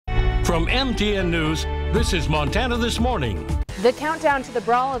From MTN News, this is Montana This Morning. The countdown to the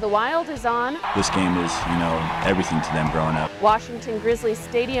Brawl of the Wild is on. This game is, everything to them growing up. Washington Grizzlies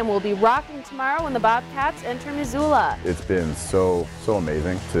Stadium will be rocking tomorrow when the Bobcats enter Missoula. It's been so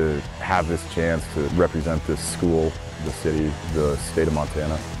amazing to have this chance to represent this school, the city, the state of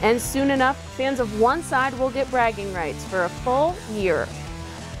Montana. And soon enough, fans of one side will get bragging rights for a full year.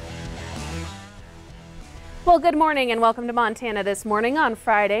 Well, good morning and welcome to Montana This Morning on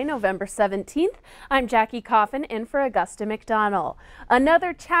Friday, November 17th. I'm Jackie Coffin in for Augusta McDonald.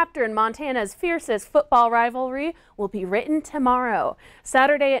 Another chapter in Montana's fiercest football rivalry will be written tomorrow.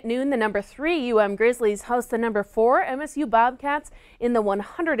 Saturday at noon, the number 3 UM Grizzlies host the number 4 MSU Bobcats in the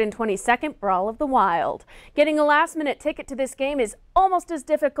 122nd Brawl of the Wild. Getting a last-minute ticket to this game is almost as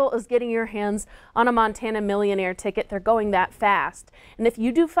difficult as getting your hands on a Montana Millionaire ticket. They're going that fast. And if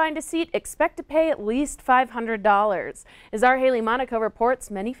you do find a seat, expect to pay at least $500. As our Haley Monaco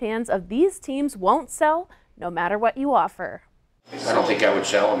reports, many fans of these teams won't sell no matter what you offer. I don't think I would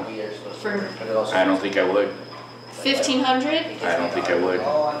sell them. I don't think I would. 1,500? I don't think I would.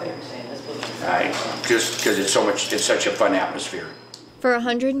 Just because it's such a fun atmosphere. For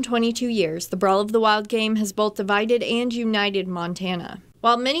 122 years, the Brawl of the Wild game has both divided and united Montana.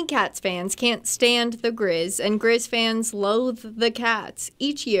 While many Cats fans can't stand the Grizz and Grizz fans loathe the Cats,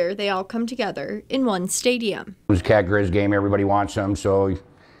 each year they all come together in one stadium. It was a Cat Grizz game, everybody wants them, so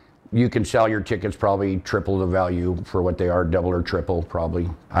you can sell your tickets probably triple the value for what they are, double or triple probably.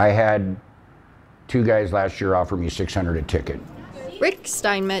 I had 2 guys last year offer me $600 a ticket. Rick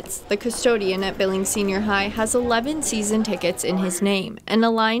Steinmetz, the custodian at Billings Senior High, has 11 season tickets in his name and a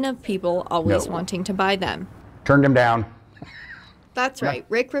line of people always wanting to buy them. Turned them down. That's right.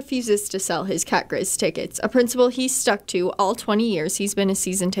 Rick refuses to sell his Cat Grizz tickets, a principle he's stuck to all 20 years he's been a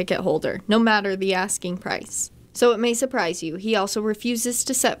season ticket holder, no matter the asking price. So it may surprise you, he also refuses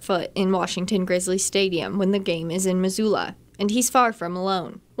to set foot in Washington Grizzlies Stadium when the game is in Missoula. And he's far from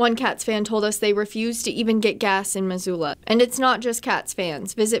alone. One Cats fan told us they refuse to even get gas in Missoula. And it's not just Cats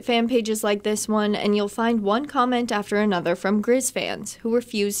fans. Visit fan pages like this one and you'll find one comment after another from Grizz fans who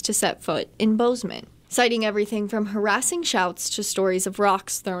refuse to set foot in Bozeman, citing everything from harassing shouts to stories of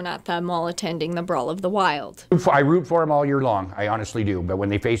rocks thrown at them while attending the Brawl of the Wild. I root for them all year long, I honestly do. But when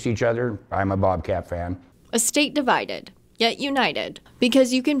they face each other, I'm a Bobcat fan. A state divided, yet united.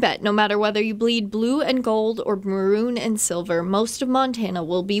 Because you can bet no matter whether you bleed blue and gold or maroon and silver, most of Montana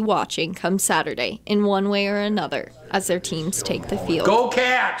will be watching come Saturday in one way or another as their teams take the field. Go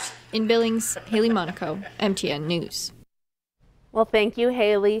Cats! In Billings, Haley Monaco, MTN News. Well, thank you,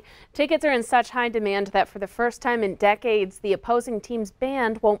 Haley. Tickets are in such high demand that for the first time in decades, the opposing team's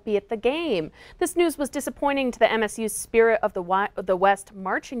band won't be at the game. This news was disappointing to the MSU Spirit of the West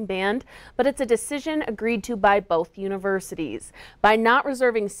Marching Band, but it's a decision agreed to by both universities. By not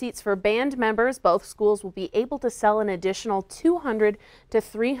reserving seats for band members, both schools will be able to sell an additional 200 to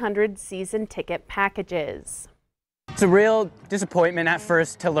 300 season ticket packages. It's a real disappointment at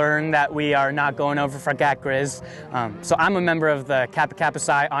first to learn that we are not going over for Cat Grizz. So I'm a member of the Kappa Kappa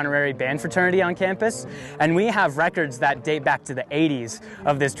Psi honorary band fraternity on campus, and we have records that date back to the 80s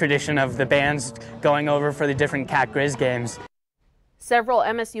of this tradition of the bands going over for the different Cat Grizz games. Several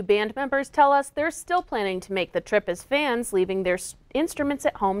MSU band members tell us they're still planning to make the trip as fans, leaving their instruments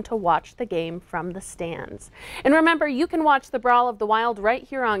at home to watch the game from the stands. And remember, you can watch the Brawl of the Wild right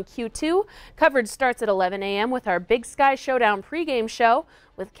here on Q2. Coverage starts at 11 a.m. with our Big Sky Showdown pregame show,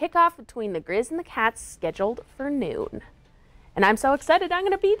 with kickoff between the Grizz and the Cats scheduled for noon. And I'm so excited I'm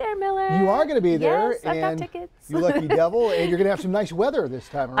going to be there, Miller. You are going to be there. Yes, I've got tickets. You lucky devil. And you're going to have some nice weather this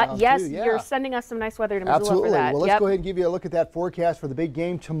time around, yes, too. Yeah. You're sending us some nice weather to Missoula Absolutely. for that. Well, let's go ahead and give you a look at that forecast for the big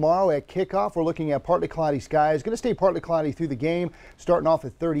game tomorrow at kickoff. We're looking at partly cloudy skies. Going to stay partly cloudy through the game, starting off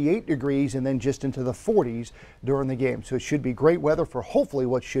at 38 degrees and then just into the 40s during the game. So it should be great weather for hopefully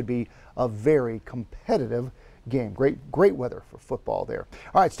what should be a very competitive game. Great weather for football there.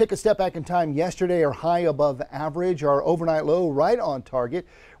 All right, let's take a step back in time. Yesterday, our high above average, our overnight low right on target.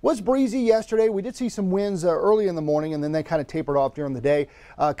 Was breezy yesterday. We did see some winds early in the morning, and then they kind of tapered off during the day.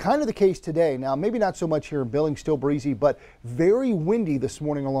 Kind of the case today. Now, maybe not so much here in Billings, still breezy, but very windy this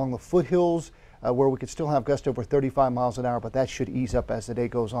morning along the foothills, where we could still have gusts over 35 miles an hour, but that should ease up as the day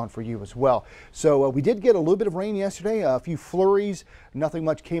goes on for you as well. So we did get a little bit of rain yesterday, a few flurries. Nothing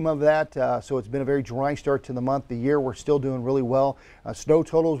much came of that, so it's been a very dry start to the month. The year, we're still doing really well. Snow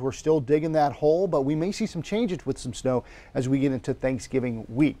totals, we're still digging that hole, but we may see some changes with some snow as we get into Thanksgiving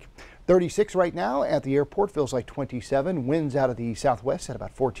week. 36 right now at the airport, feels like 27. Winds out of the southwest at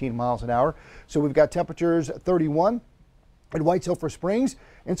about 14 miles an hour. So we've got temperatures 31. At White Sulphur Springs,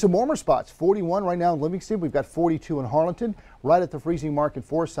 and some warmer spots. 41 right now in Livingston. We've got 42 in Harlingen, right at the freezing mark in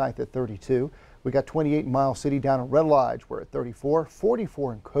Forsyth at 32. We got 28 in Miles City. Down at Red Lodge, we're at 34,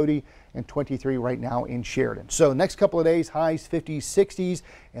 44 in Cody, and 23 right now in Sheridan. So next couple of days, highs 50s, 60s,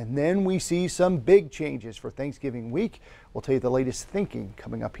 and then we see some big changes for Thanksgiving week. We'll tell you the latest thinking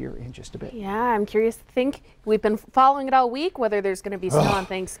coming up here in just a bit. Yeah, I'm curious to think. We've been following it all week, whether there's going to be snow on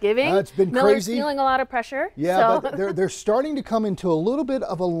Thanksgiving. It's been Miller's crazy. feeling a lot of pressure. Yeah, so. but they're starting to come into a little bit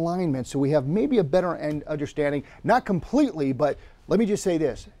of alignment, so we have maybe a better understanding. Not completely, but let me just say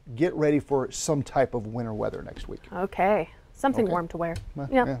this. Get ready for some type of winter weather next week. Okay. Something warm to wear. Well,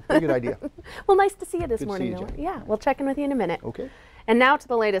 yeah, pretty good idea. Well, nice to see you this Good to morning, see you, Miller. Jen. Yeah, we'll check in with you in a minute. Okay. And now to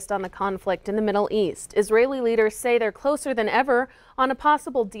the latest on the conflict in the Middle East. Israeli leaders say they're closer than ever on a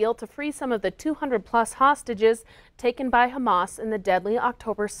possible deal to free some of the 200-plus hostages taken by Hamas in the deadly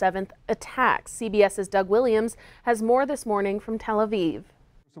October 7th attacks. CBS's Doug Williams has more this morning from Tel Aviv.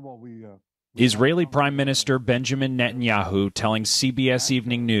 First of all, Israeli Prime Minister Benjamin Netanyahu telling CBS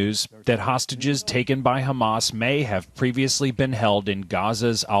Evening News that hostages taken by Hamas may have previously been held in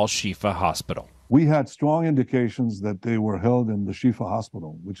Gaza's Al-Shifa hospital. we had strong indications that they were held in the Shifa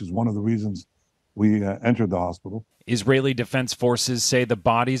hospital, which is one of the reasons we entered the hospital. Israeli Defense Forces say the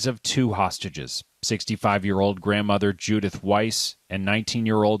bodies of two hostages, 65-year-old grandmother Judith Weiss and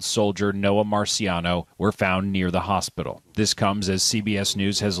 19-year-old soldier Noah Marciano, were found near the hospital. This comes as CBS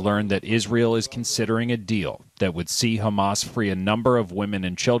News has learned that Israel is considering a deal that would see Hamas free a number of women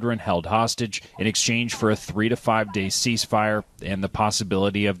and children held hostage in exchange for a 3 to 5 day ceasefire and the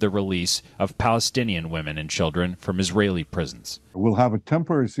possibility of the release of Palestinian women and children from Israeli prisons. We'll have a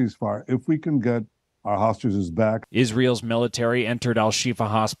temporary ceasefire if we can get our hostages back. Israel's military entered Al-Shifa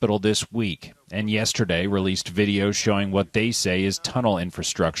hospital this week and yesterday released videos showing what they say is tunnel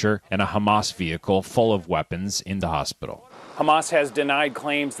infrastructure and a Hamas vehicle full of weapons in the hospital. Hamas has denied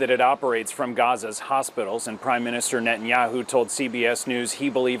claims that it operates from Gaza's hospitals, and Prime Minister Netanyahu told CBS News he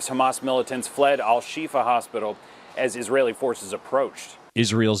believes Hamas militants fled Al-Shifa hospital as Israeli forces approached.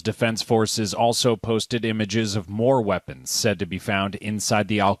 Israel's defense forces also posted images of more weapons said to be found inside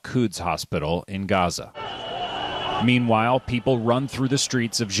the Al-Quds hospital in Gaza. Meanwhile, people run through the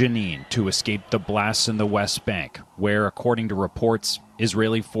streets of Jenin to escape the blasts in the West Bank, where, according to reports,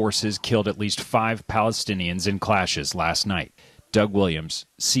 Israeli forces killed at least 5 Palestinians in clashes last night. Doug Williams,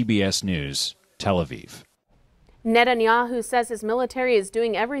 CBS News, Tel Aviv. Netanyahu says his military is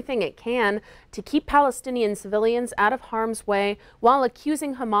doing everything it can to keep Palestinian civilians out of harm's way while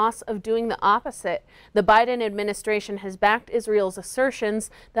accusing Hamas of doing the opposite. The Biden administration has backed Israel's assertions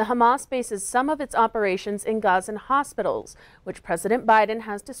that Hamas bases some of its operations in Gazan hospitals, which President Biden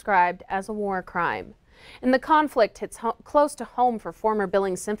has described as a war crime. And the conflict hits close to home for former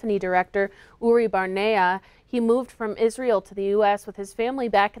Billings Symphony director Uri Barnea. He moved from Israel to the U.S. with his family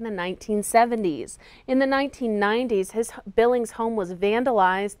back in the 1970s. In the 1990s, his Billings home was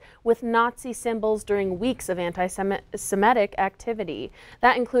vandalized with Nazi symbols during weeks of anti-Semitic activity.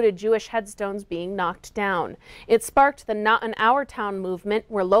 That included Jewish headstones being knocked down. It sparked the Not in Our Town movement,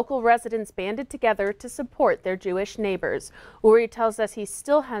 where local residents banded together to support their Jewish neighbors. Uri tells us he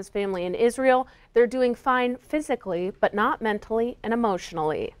still has family in Israel. They're doing fine physically, but not mentally and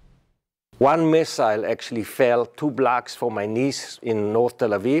emotionally. One missile actually fell 2 blocks from my niece in North Tel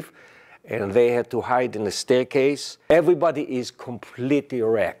Aviv, and they had to hide in the staircase. Everybody is completely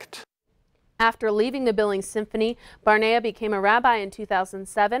wrecked. After leaving the Billings Symphony, Barnea became a rabbi in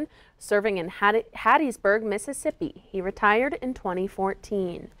 2007, serving in Hattiesburg, Mississippi. He retired in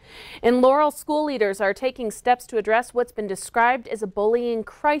 2014. In Laurel, school leaders are taking steps to address what's been described as a bullying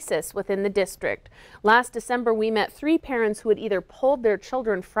crisis within the district. Last December, we met 3 parents who had either pulled their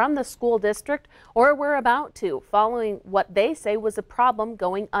children from the school district or were about to, following what they say was a problem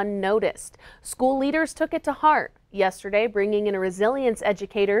going unnoticed. School leaders took it to heart yesterday, bringing in a resilience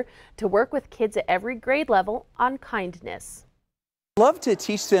educator to work with kids at every grade level on kindness. Love to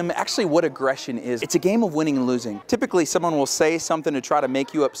teach them actually what aggression is. It's a game of winning and losing. Typically, someone will say something to try to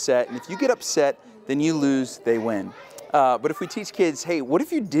make you upset, and if you get upset, then you lose, they win. But if we teach kids, hey, what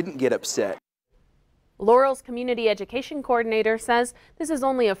if you didn't get upset? Laurel's community education coordinator says this is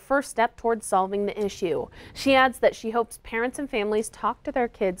only a first step towards solving the issue. She adds that she hopes parents and families talk to their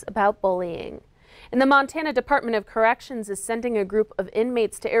kids about bullying. And the Montana Department of Corrections is sending a group of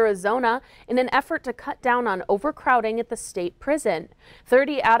inmates to Arizona in an effort to cut down on overcrowding at the state prison.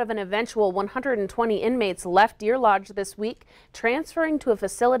 30 out of an eventual 120 inmates left Deer Lodge this week, transferring to a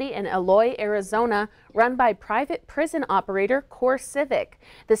facility in Eloy, Arizona, run by private prison operator CoreCivic.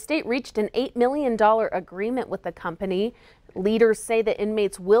 The state reached an $8 million agreement with the company Leaders say that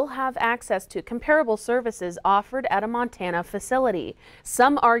inmates will have access to comparable services offered at a Montana facility.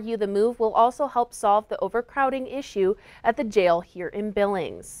 Some argue the move will also help solve the overcrowding issue at the jail here in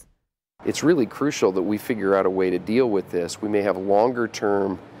Billings. It's really crucial that we figure out a way to deal with this. We may have longer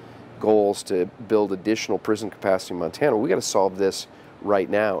term goals to build additional prison capacity in Montana. We got to solve this right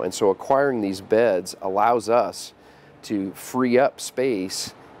now. And so acquiring these beds allows us to free up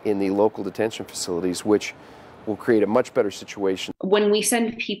space in the local detention facilities, which will create a much better situation. When we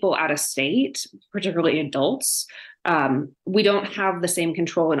send people out of state, particularly adults, we don't have the same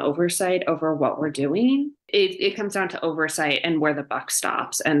control and oversight over what we're doing. It comes down to oversight and where the buck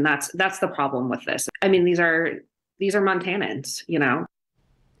stops, and that's the problem with this. I mean, these are Montanans, you know.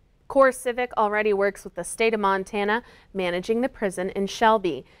 Core Civic already works with the state of Montana managing the prison in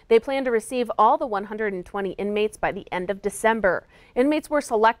Shelby. They plan to receive all the 120 inmates by the end of December. Inmates were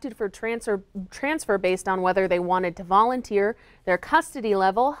selected for transfer based on whether they wanted to volunteer, their custody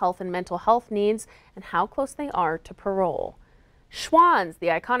level, health and mental health needs, and how close they are to parole. Schwan's, the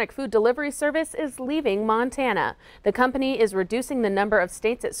iconic food delivery service, is leaving Montana. The company is reducing the number of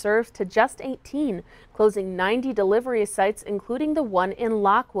states it serves to just 18, closing 90 delivery sites, including the one in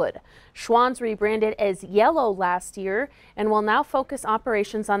Lockwood. Schwan's rebranded as Yellow last year and will now focus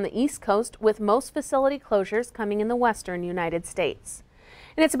operations on the East Coast, with most facility closures coming in the western United States.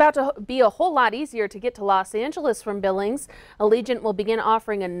 And it's about to be a whole lot easier to get to Los Angeles from Billings. Allegiant will begin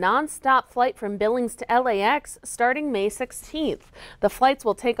offering a non-stop flight from Billings to LAX starting May 16th. The flights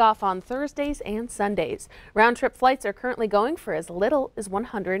will take off on Thursdays and Sundays. Round-trip flights are currently going for as little as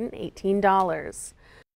 $118.